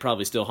 Wyatt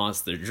probably still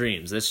haunts their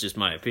dreams. That's just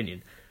my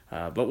opinion.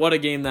 But what a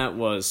game that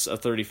was, a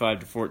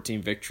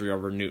 35-14 victory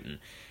over Newton.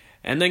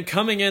 And then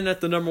coming in at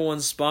the number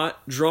 1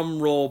 spot,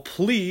 drum roll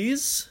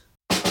please.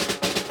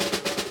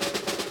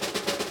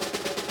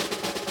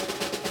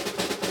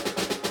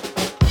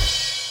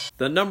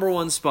 The number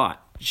 1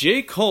 spot,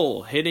 Jake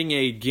Cole hitting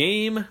a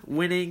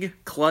game-winning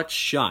clutch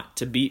shot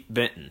to beat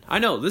Benton. I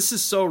know, this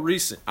is so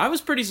recent. I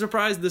was pretty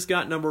surprised this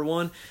got number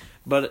 1,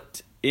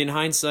 but in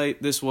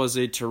hindsight, this was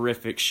a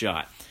terrific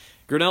shot.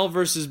 Grinnell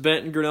versus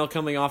Benton. Grinnell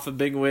coming off a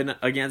big win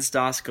against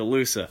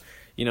Oskaloosa.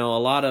 A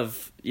lot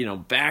of,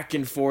 back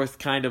and forth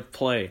kind of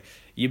play.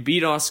 You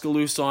beat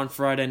Oskaloosa on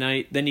Friday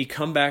night, then you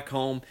come back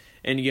home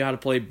and you got to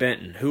play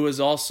Benton, who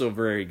is also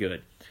very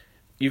good.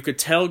 You could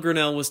tell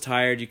Grinnell was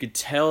tired. You could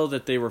tell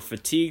that they were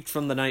fatigued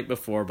from the night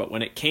before, but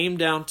when it came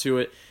down to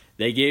it,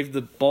 they gave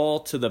the ball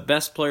to the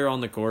best player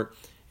on the court,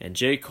 and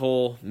J.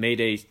 Cole made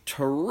a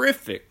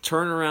terrific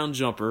turnaround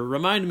jumper,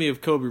 reminded me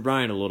of Kobe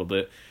Bryant a little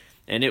bit,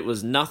 and it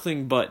was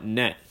nothing but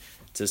net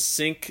to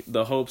sink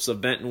the hopes of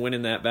Benton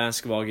winning that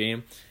basketball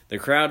game. The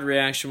crowd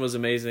reaction was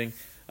amazing.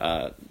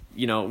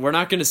 We're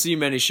not going to see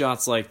many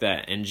shots like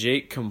that, and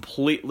Jake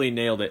completely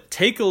nailed it.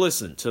 Take a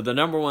listen to the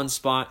number 1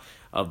 spot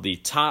of the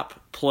top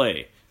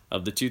play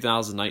of the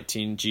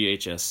 2019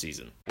 GHS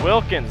season.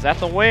 Wilkins at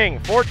the wing,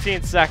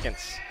 14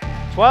 seconds.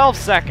 12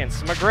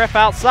 seconds. McGriff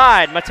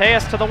outside.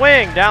 Mateus to the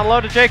wing. Down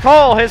low to J.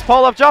 Cole. His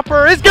pull-up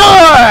jumper is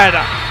good!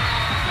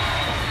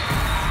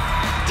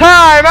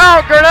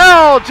 Timeout,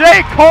 Grinnell!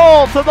 J.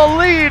 Cole to the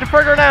lead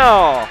for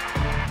Grinnell.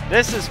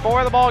 This is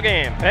for the ball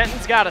game.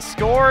 Benton's got to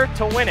score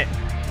to win it.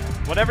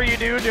 Whatever you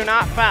do, do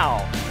not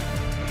foul.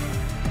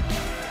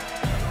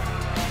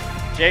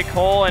 J.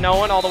 Cole and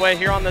Owen all the way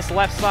here on this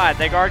left side.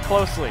 They guard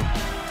closely.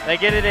 They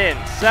get it in.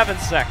 7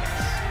 seconds.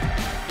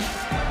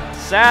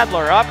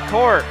 Sadler up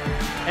court.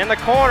 In the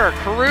corner.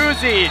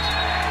 Carusi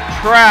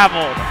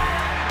traveled.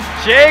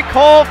 J.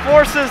 Cole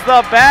forces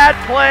the bad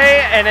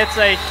play, and it's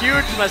a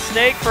huge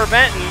mistake for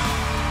Benton.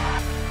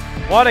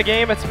 What a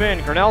game it's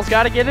been. Grinnell's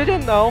got to get it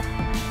in, though.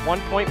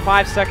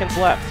 1.5 seconds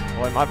left.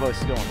 Boy, my voice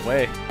is going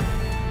away.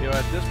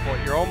 At this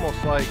point, you're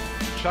almost like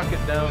chuck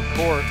it down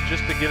court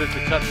just to get it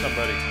to touch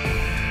somebody.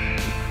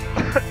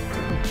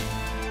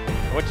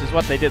 Which is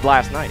what they did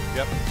last night.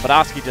 Yep.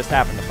 Podolsky just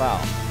happened to foul.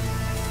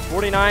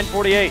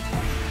 49-48.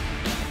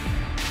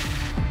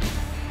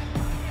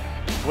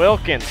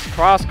 Wilkins,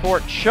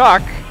 cross-court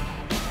chuck.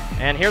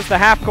 And here's the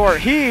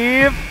half-court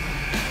heave.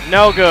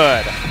 No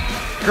good.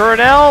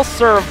 Grinnell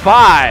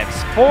survives.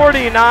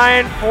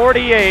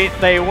 49-48.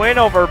 They win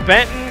over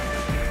Benton,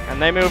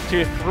 and they move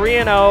to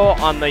 3-0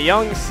 on the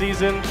young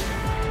season.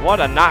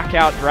 What a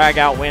knockout,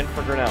 drag-out win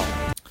for Grinnell.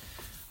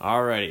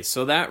 Alrighty,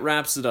 so that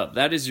wraps it up.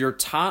 That is your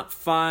top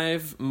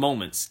 5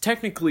 moments,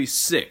 technically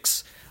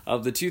 6,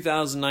 of the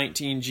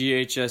 2019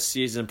 GHS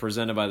season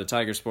presented by the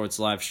Tiger Sports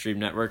Live Stream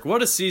Network.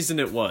 What a season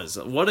it was.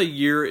 What a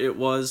year it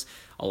was.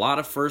 A lot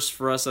of firsts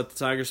for us at the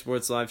Tiger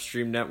Sports Live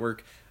Stream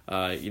Network.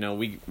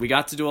 We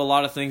got to do a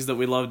lot of things that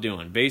we love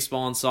doing.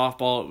 Baseball and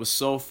softball, it was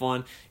so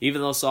fun.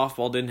 Even though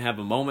softball didn't have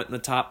a moment in the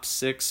top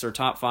 6 or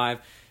top 5,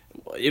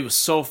 it was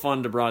so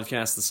fun to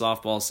broadcast the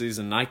softball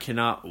season, and I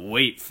cannot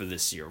wait for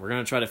this year. We're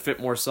going to try to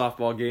fit more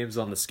softball games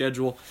on the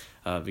schedule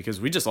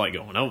because we just like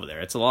going over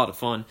there. It's a lot of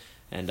fun,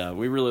 And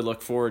we really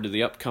look forward to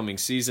the upcoming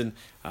season.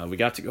 We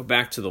got to go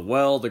back to the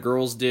well, the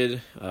girls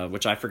did,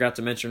 which I forgot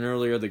to mention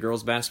earlier, the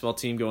girls basketball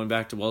team going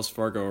back to Wells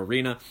Fargo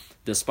Arena.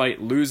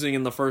 Despite losing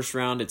in the first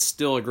round, it's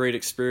still a great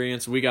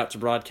experience. We got to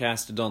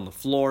broadcast it on the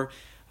floor.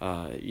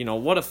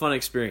 What a fun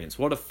experience.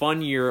 What a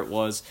fun year it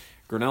was.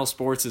 Grinnell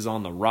Sports is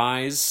on the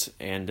rise,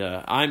 and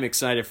I'm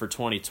excited for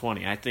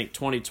 2020. I think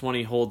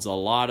 2020 holds a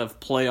lot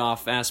of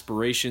playoff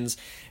aspirations,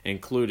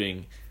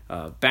 including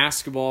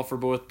basketball for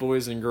both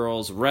boys and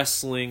girls,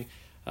 wrestling,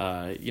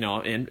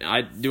 and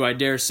I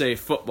dare say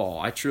football.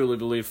 I truly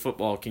believe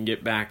football can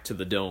get back to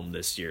the Dome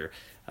this year.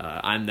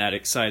 I'm that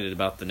excited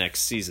about the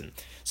next season.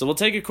 So we'll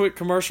take a quick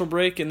commercial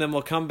break, and then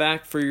we'll come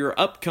back for your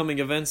upcoming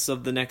events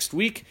of the next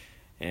week,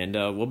 and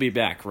we'll be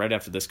back right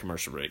after this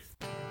commercial break.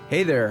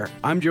 Hey there,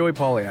 I'm Joey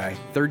Pollei,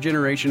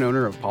 third-generation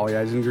owner of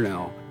Polley's in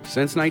Grinnell.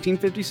 Since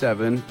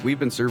 1957, we've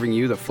been serving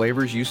you the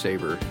flavors you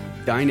savor.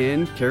 Dine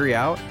in, carry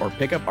out, or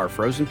pick up our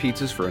frozen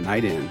pizzas for a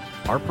night in.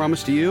 Our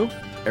promise to you?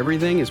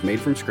 Everything is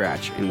made from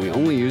scratch, and we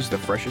only use the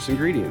freshest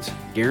ingredients,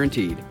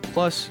 guaranteed.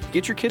 Plus,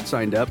 get your kids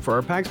signed up for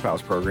our Pags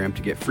Pals program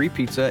to get free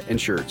pizza and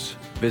shirts.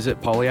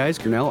 Visit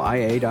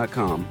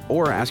polleisgrinnellia.com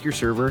or ask your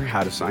server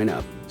how to sign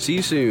up. See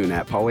you soon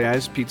at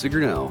Polley's Pizza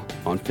Grinnell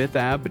on 5th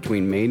Ave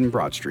between Main and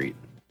Broad Street.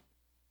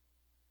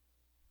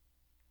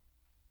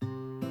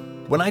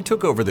 When I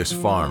took over this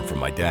farm from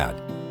my dad,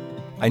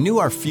 I knew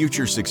our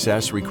future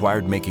success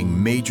required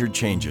making major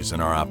changes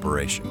in our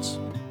operations.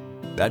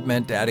 That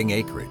meant adding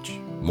acreage,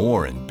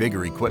 more and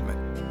bigger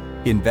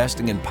equipment,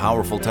 investing in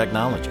powerful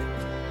technology,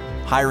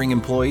 hiring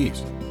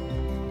employees.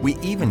 We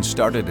even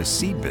started a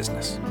seed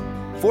business.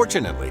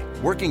 Fortunately,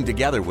 working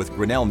together with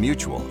Grinnell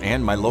Mutual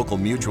and my local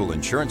mutual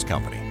insurance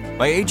company,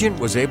 my agent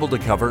was able to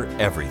cover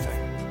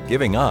everything,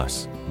 giving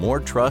us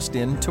more trust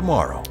in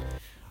tomorrow.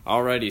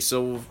 Alrighty,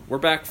 so we're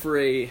back for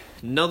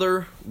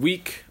another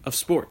week of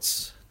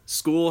sports.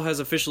 School has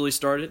officially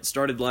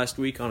started last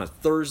week on a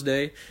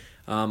Thursday.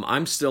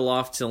 I'm still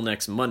off till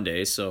next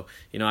Monday, so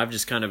I've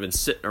just kind of been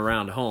sitting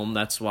around home.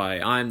 That's why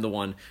I'm the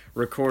one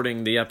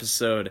recording the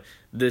episode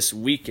this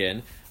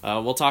weekend.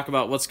 We'll talk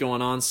about what's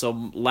going on.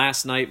 So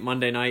last night,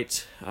 Monday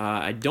night,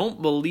 I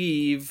don't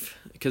believe,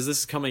 because this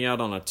is coming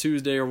out on a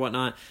Tuesday or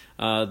whatnot,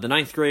 the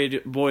 9th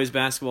grade boys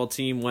basketball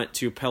team went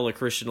to Pella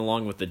Christian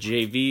along with the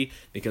JV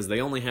because they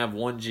only have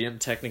one gym.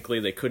 Technically,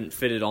 they couldn't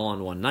fit it all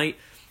on one night.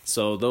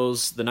 So the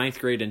 9th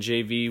grade and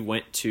JV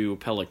went to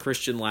Pella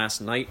Christian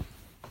last night.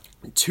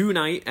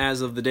 Tonight,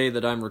 as of the day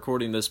that I'm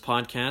recording this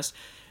podcast,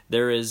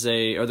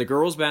 the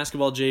girls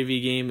basketball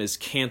JV game is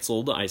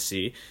canceled, I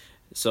see.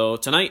 So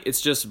tonight, it's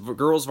just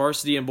girls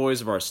varsity and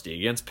boys varsity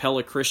against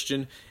Pella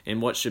Christian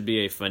in what should be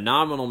a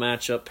phenomenal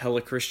matchup.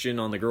 Pella Christian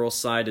on the girls'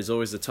 side is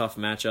always a tough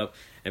matchup,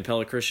 and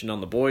Pella Christian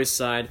on the boys'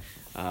 side,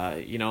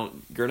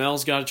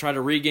 Grinnell's got to try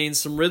to regain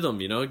some rhythm,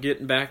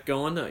 getting back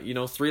going.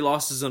 3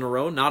 losses in a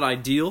row, not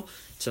ideal.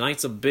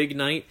 Tonight's a big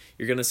night.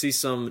 You're going to see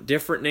some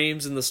different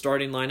names in the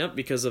starting lineup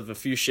because of a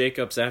few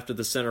shakeups after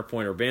the Center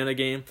Point Urbana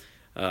game.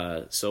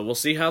 So we'll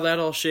see how that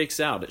all shakes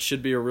out. It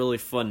should be a really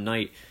fun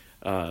night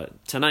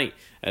tonight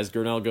as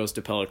Grinnell goes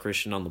to Pella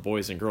Christian on the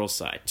boys and girls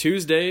side.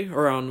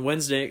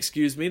 Wednesday,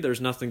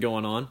 there's nothing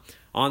going on.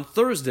 On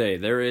Thursday,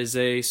 there is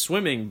a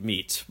swimming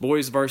meet,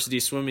 boys varsity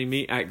swimming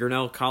meet at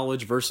Grinnell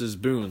College versus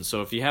Boone.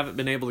 So if you haven't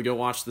been able to go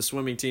watch the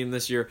swimming team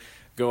this year,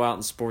 go out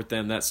and support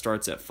them. That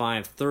starts at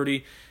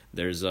 5:30.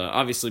 There's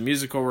obviously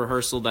musical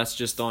rehearsal, that's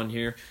just on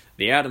here.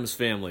 The Addams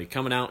Family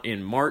coming out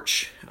in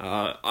March.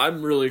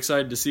 I'm really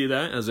excited to see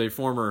that as a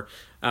former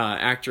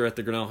actor at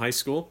the Grinnell High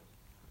School.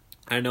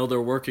 I know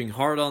they're working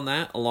hard on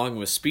that along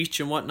with speech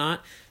and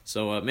whatnot.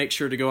 So make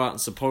sure to go out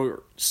and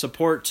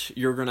support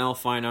your Grinnell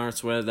Fine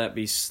Arts, whether that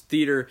be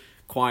theater,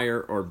 choir,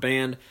 or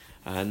band.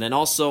 And then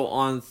also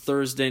on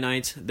Thursday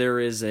night, there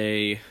is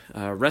a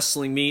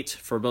wrestling meet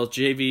for both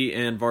JV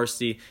and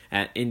varsity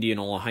at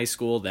Indianola High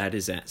School. That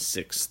is at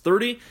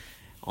 6:30.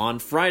 On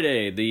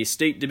Friday, the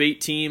state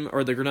debate team,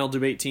 or the Grinnell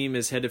debate team,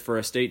 is headed for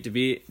a state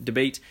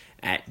debate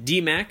at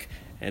DMAC.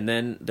 And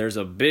then there's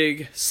a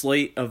big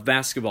slate of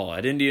basketball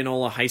at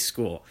Indianola High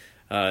School.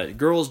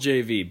 Girls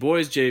JV,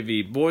 boys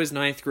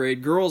 9th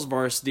grade, girls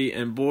varsity,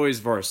 and boys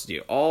varsity,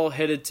 all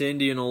headed to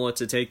Indianola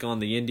to take on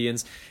the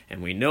Indians.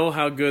 And we know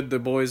how good the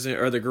boys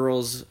or the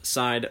girls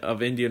side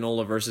of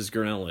Indianola versus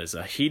Grinnell is.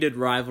 A heated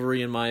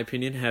rivalry, in my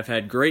opinion. Have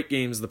had great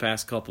games the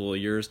past couple of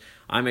years.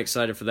 I'm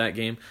excited for that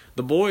game.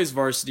 The boys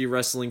varsity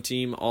wrestling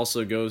team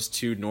also goes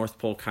to North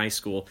Polk High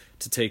School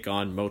to take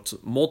on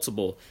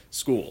multiple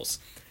schools.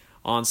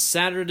 On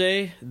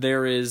Saturday,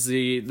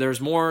 there's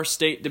more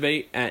state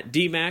debate at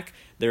DMAC.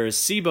 There is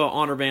SEBA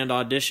Honor Band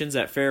auditions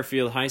at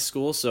Fairfield High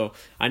School, so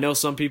I know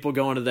some people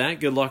going to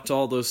that. Good luck to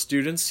all those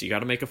students. You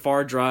got to make a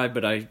far drive,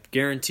 but I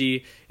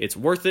guarantee it's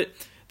worth it.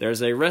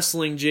 There's a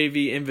wrestling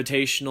JV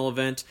invitational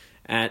event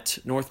at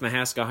North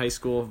Mahaska High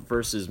School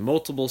versus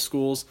multiple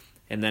schools,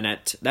 and then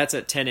that's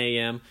at 10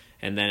 a.m.,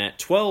 and then at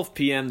 12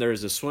 p.m. there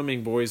is a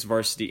swimming boys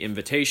varsity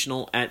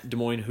invitational at Des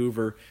Moines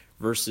Hoover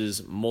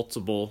versus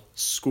multiple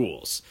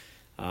schools.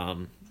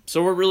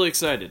 So we're really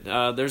excited.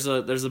 There's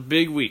a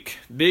big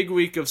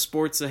week of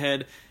sports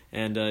ahead,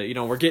 and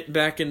we're getting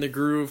back in the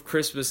groove.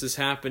 Christmas has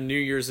happened, New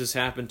Year's has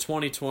happened,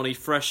 2020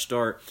 fresh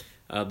start.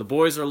 The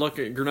boys are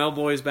looking. Grinnell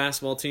boys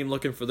basketball team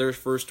looking for their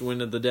first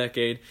win of the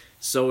decade.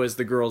 So is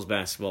the girls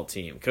basketball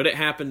team. Could it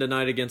happen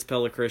tonight against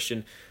Pella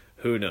Christian?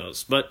 Who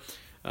knows? But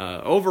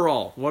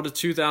overall, what a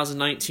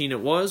 2019 it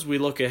was. We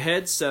look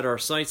ahead, set our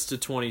sights to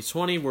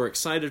 2020. We're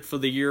excited for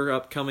the year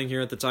upcoming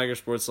here at the Tiger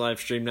Sports Live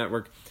Stream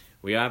Network.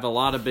 We have a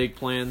lot of big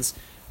plans,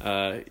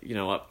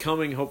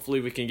 upcoming.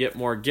 Hopefully, we can get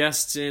more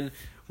guests in.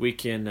 We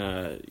can,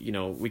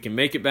 we can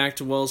make it back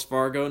to Wells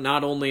Fargo,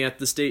 not only at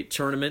the state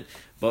tournament,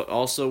 but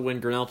also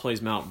when Grinnell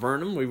plays Mount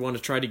Vernon. We want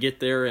to try to get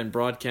there and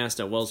broadcast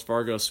at Wells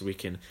Fargo so we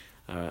can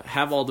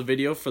have all the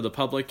video for the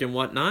public and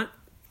whatnot.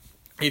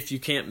 If you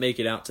can't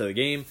make it out to the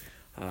game,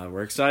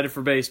 we're excited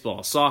for baseball,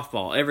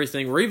 softball,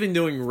 everything. We're even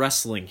doing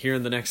wrestling here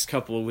in the next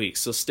couple of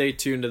weeks, so stay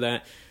tuned to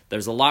that.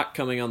 There's a lot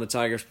coming on the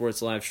Tiger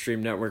Sports Live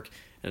Stream Network,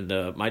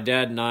 and my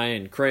dad and I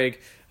and Craig,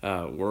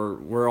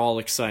 we're all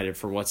excited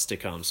for what's to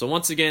come. So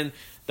once again,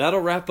 that'll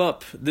wrap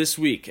up this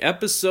week,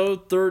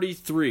 episode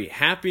 33.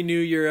 Happy New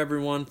Year,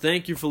 everyone.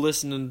 Thank you for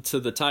listening to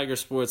the Tiger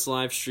Sports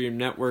Live Stream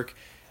Network.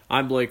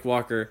 I'm Blake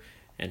Walker,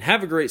 and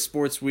have a great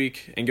sports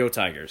week, and go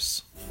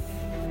Tigers.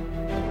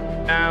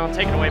 Now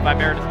taken away by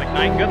Meredith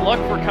McKnight. Good look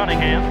for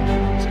Cunningham.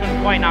 Just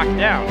couldn't quite knock it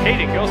down.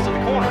 Hayden goes to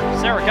the corner.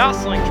 Sarah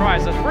Gosling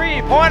tries a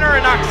three-pointer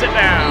and knocks it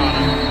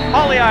down.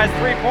 Holly Eyes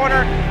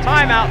three-pointer.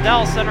 Timeout,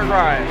 Dell Center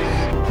Grimes.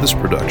 This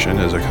production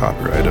is a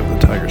copyright of the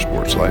Tiger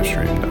Sports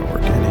Livestream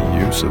Network.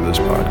 Any use of this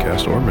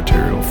podcast or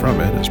material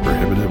from it is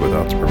prohibited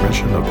without the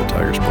permission of the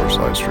Tiger Sports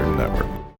Livestream Network.